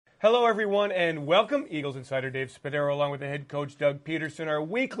Hello, everyone, and welcome. Eagles insider Dave Spadaro, along with the head coach Doug Peterson, our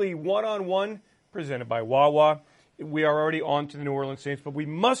weekly one-on-one presented by Wawa. We are already on to the New Orleans Saints, but we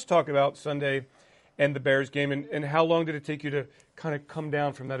must talk about Sunday and the Bears game. And how long did it take you to kind of come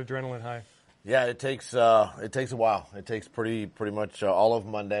down from that adrenaline high? Yeah, it takes a while. It takes pretty much all of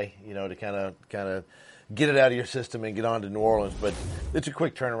Monday, to kind of get it out of your system and get on to New Orleans. But it's a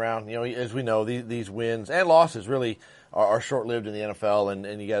quick turnaround. As we know, these wins and losses really are short-lived in the NFL,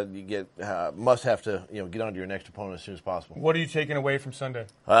 and you must have to get on to your next opponent as soon as possible. What are you taking away from Sunday?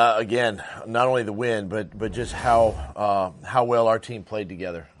 Again, not only the win, but just how well our team played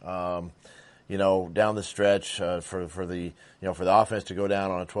together. Down the stretch for the offense to go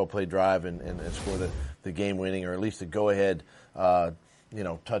down on a 12-play drive and score the game-winning or at least the go-ahead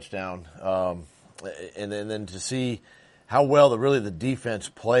touchdown, and then to see how well the defense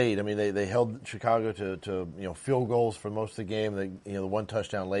played. I mean, they held Chicago to field goals for most of the game. The one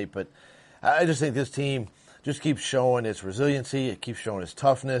touchdown late, but I just think this team just keeps showing its resiliency. It keeps showing its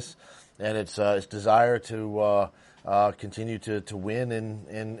toughness and its desire to continue to win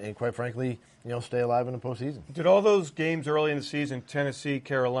and quite frankly, stay alive in the postseason. Did all those games early in the season, Tennessee,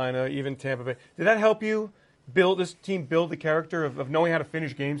 Carolina, even Tampa Bay, did that help you build the character of knowing how to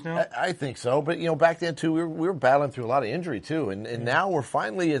finish games now? I think so, but back then too, we were battling through a lot of injury too, and now we're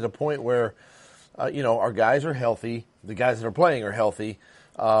finally at a point where our guys are healthy, the guys that are playing are healthy,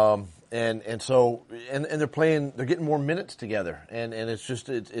 and so they're playing, they're getting more minutes together, and it's just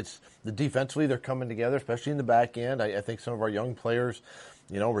it's the defensively they're coming together, especially in the back end. I think some of our young players.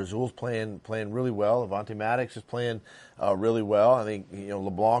 Rasul's playing really well. Avonte Maddox is playing really well. I think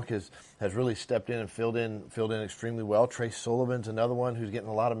LeBlanc has really stepped in and filled in extremely well. Trace Sullivan's another one who's getting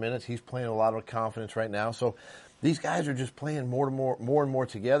a lot of minutes. He's playing a lot of confidence right now. So these guys are just playing more and more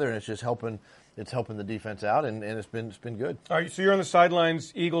together, and it's just helping. It's helping the defense out, and it's been good. All right, so you're on the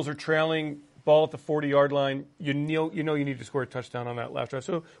sidelines. Eagles are trailing. Ball at the 40-yard line. You know you need to score a touchdown on that last drive.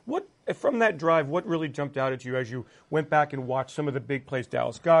 So from that drive, what really jumped out at you as you went back and watched some of the big plays?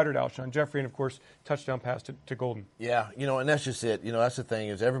 Dallas Goedert, Alshon Jeffrey, and, of course, touchdown pass to Golden. Yeah, and that's just it. That's the thing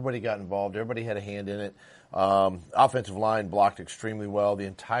is everybody got involved. Everybody had a hand in it. Offensive line blocked extremely well the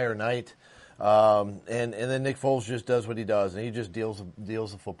entire night. And then Nick Foles just does what he does, and he just deals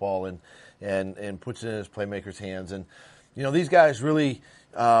the football and puts it in his playmakers' hands. And, these guys really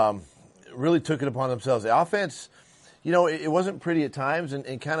took it upon themselves. The offense, it wasn't pretty at times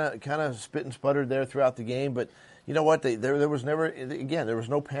and kind of spit and sputtered there throughout the game. But you know what? There was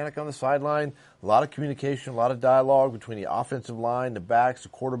no panic on the sideline. A lot of communication, a lot of dialogue between the offensive line, the backs, the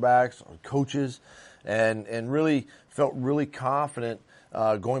quarterbacks, our coaches, and really felt really confident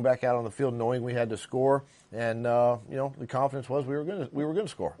going back out on the field, knowing we had to score. And the confidence was we were going to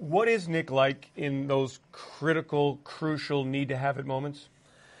score. What is Nick like in those critical, crucial, need to have it moments?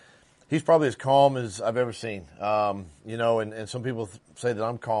 He's probably as calm as I've ever seen. And some people say that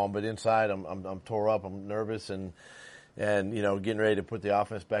I'm calm, but inside I'm tore up. I'm nervous and getting ready to put the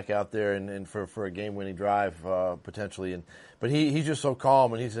offense back out there and for a game-winning drive potentially. But he's just so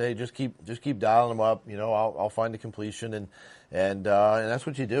calm, and he said, "Hey, just keep dialing him up. I'll find the completion and that's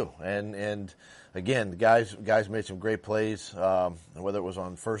what you do." And again, the guys made some great plays, whether it was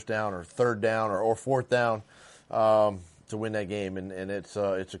on first down or third down or fourth down. To win that game, and it's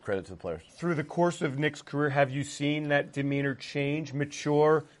a credit to the players. Through the course of Nick's career, have you seen that demeanor change,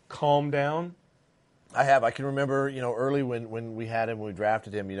 mature, calm down? I have. I can remember, early when we had him, when we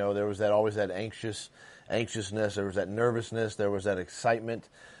drafted him, there was always that anxiousness, there was that nervousness, there was that excitement,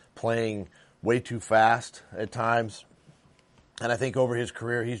 playing way too fast at times. And I think over his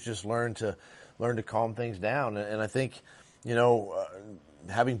career, he's just learned to calm things down. And I think,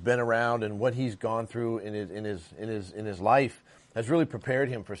 having been around and what he's gone through in his life has really prepared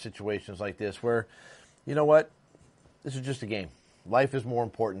him for situations like this where, this is just a game. Life is more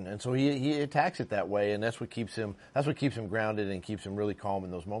important, and so he attacks it that way, and that's what keeps him grounded and keeps him really calm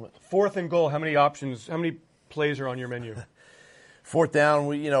in those moments. Fourth and goal, how many plays are on your menu? Fourth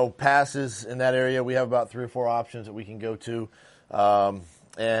down, passes in that area, we have about 3 or 4 options that we can go to.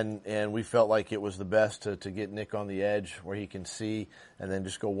 And we felt like it was the best to get Nick on the edge where he can see, and then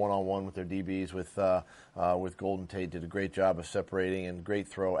just go one-on-one with their DBs. With Golden Tate did a great job of separating, and great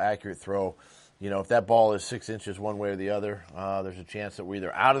throw, accurate throw. If that ball is 6 inches one way or the other, there's a chance that we're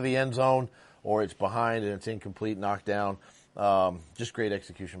either out of the end zone or it's behind and it's incomplete, knocked down. Just great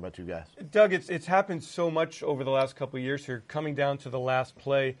execution by 2 guys. Doug, it's happened so much over the last couple of years here, coming down to the last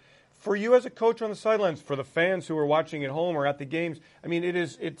play. For you as a coach on the sidelines, for the fans who are watching at home or at the games, I mean,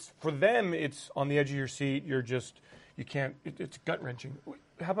 it's for them, it's on the edge of your seat. You're you can't. It's gut wrenching.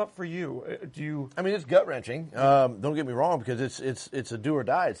 How about for you? Do you? I mean, it's gut wrenching. Don't get me wrong, because it's a do or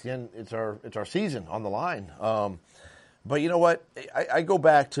die. It's the end. It's our season on the line. But you know what? I go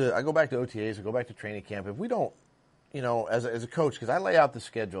back to OTAs. I go back to training camp. If we don't, as a coach, because I lay out the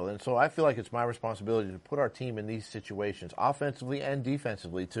schedule, and so I feel like it's my responsibility to put our team in these situations, offensively and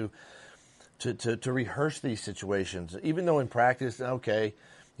defensively, to rehearse these situations. Even though in practice, okay,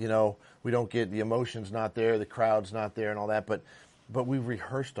 we don't get the emotions not there, the crowd's not there, and all that, but we've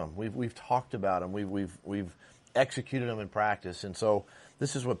rehearsed them. We've talked about them. We've executed them in practice, and so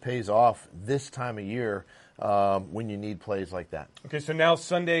this is what pays off this time of year when you need plays like that. Okay, so now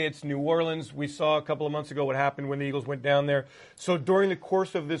Sunday it's New Orleans. We saw a couple of months ago what happened when the Eagles went down there. So during the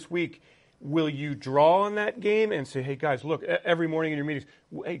course of this week, will you draw on that game and say, hey, guys, look, every morning in your meetings,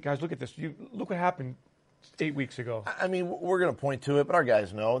 hey, guys, look at this. Look what happened 8 weeks ago. I mean, we're going to point to it, but our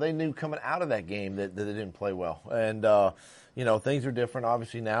guys know. They knew coming out of that game that they didn't play well. And, things are different,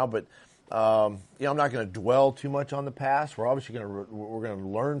 obviously, now. But, I'm not going to dwell too much on the past. We're obviously we're going to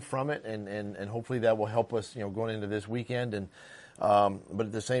learn from it, and hopefully that will help us, going into this weekend. And but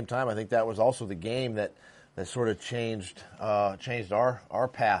at the same time, I think that was also the game that sort of changed our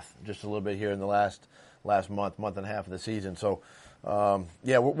path just a little bit here in the last month and a half of the season. So,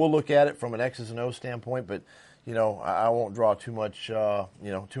 we'll look at it from an X's and O's standpoint, but I won't draw too much, too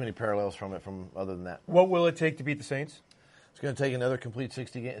many parallels from it from other than that. What will it take to beat the Saints? It's going to take another complete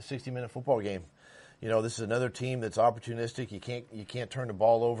 60-minute football game. This is another team that's opportunistic. You can't turn the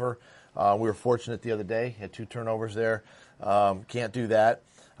ball over. We were fortunate the other day, had 2 turnovers there. Can't do that.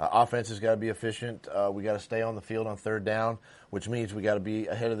 Offense has got to be efficient. We got to stay on the field on third down, which means we got to be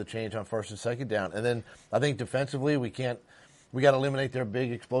ahead of the change on first and second down. And then I think defensively we got to eliminate their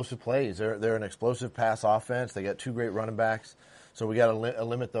big explosive plays. They're an explosive pass offense. They got 2 great running backs, so we got to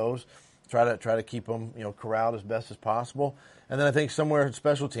limit those. Try to keep them corralled as best as possible. And then I think somewhere in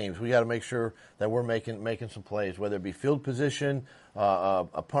special teams we got to make sure that we're making some plays, whether it be field position,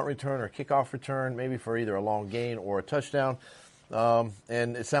 a punt return or kickoff return, maybe for either a long gain or a touchdown.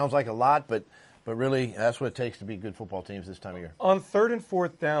 And it sounds like a lot, but really that's what it takes to be good football teams this time of year. On 3rd and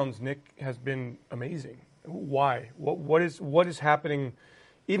 4th downs, Nick has been amazing. Why? What is happening?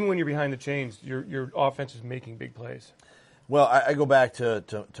 Even when you're behind the chains, your offense is making big plays. Well, I go back to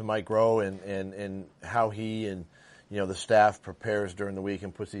Mike Rowe and how he and the staff prepares during the week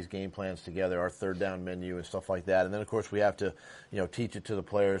and puts these game plans together, our third down menu and stuff like that. And then of course we have to teach it to the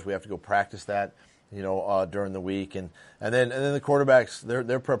players. We have to go practice that during the week, and then the quarterbacks,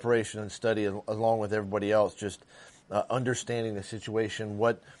 their preparation and study along with everybody else, just understanding the situation,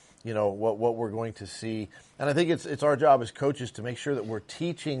 what we're going to see. And I think it's our job as coaches to make sure that we're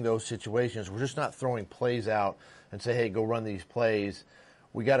teaching those situations. We're just not throwing plays out and say, hey, go run these plays.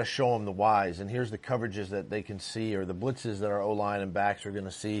 We got to show them the whys, and here's the coverages that they can see, or the blitzes that our O-line and backs are going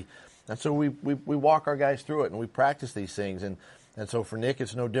to see. And so we walk our guys through it, and we practice these things. And so for Nick,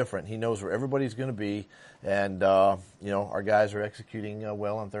 it's no different. He knows where everybody's going to be, and our guys are executing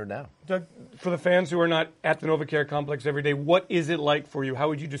well on third down. Doug, for the fans who are not at the NovaCare Complex every day, what is it like for you? How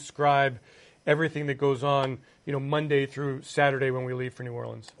would you describe everything that goes on, Monday through Saturday when we leave for New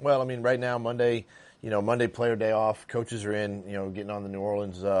Orleans? Well, I mean, right now, Monday player day off. Coaches are in, getting on the New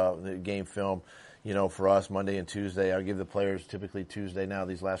Orleans the game film. For us, Monday and Tuesday. I give the players typically Tuesday now,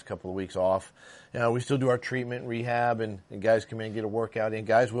 these last couple of weeks off. We still do our treatment, rehab, and guys come in and get a workout in.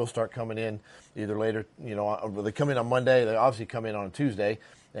 Guys will start coming in either later, they come in on Monday. They obviously come in on a Tuesday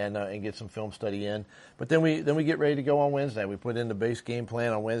and get some film study in. But then we get ready to go on Wednesday. We put in the base game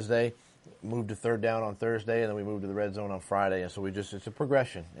plan on Wednesday, move to third down on Thursday, and then we move to the red zone on Friday. And so it's a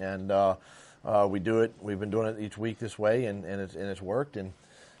progression. And we do it. We've been doing it each week this way, and it's worked. And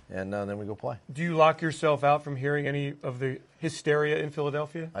then we go play. Do you lock yourself out from hearing any of the hysteria in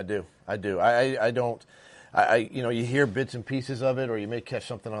Philadelphia? I do. I don't. You hear bits and pieces of it, or you may catch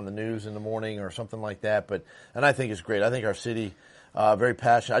something on the news in the morning or something like that. And I think it's great. I think our city, very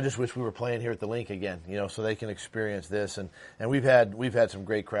passionate. I just wish we were playing here at the Link again, so they can experience this. And we've had some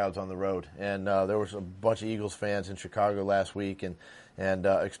great crowds on the road. And there was a bunch of Eagles fans in Chicago last week, and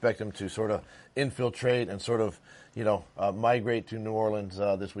expect them to sort of infiltrate and sort of migrate to New Orleans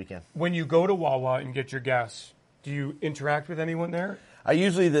this weekend. When you go to Wawa and get your gas, do you interact with anyone there? I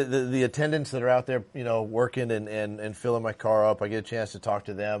usually the attendants that are out there, working and filling my car up. I get a chance to talk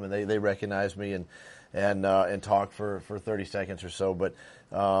to them, and they recognize me and talk for 30 seconds or so. But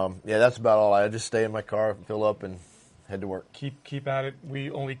that's about all. I just stay in my car, fill up, and head to work. Keep at it.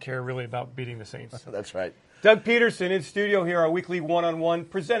 We only care really about beating the Saints. That's right. Doug Pederson in studio here, our weekly one-on-one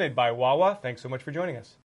presented by Wawa. Thanks so much for joining us.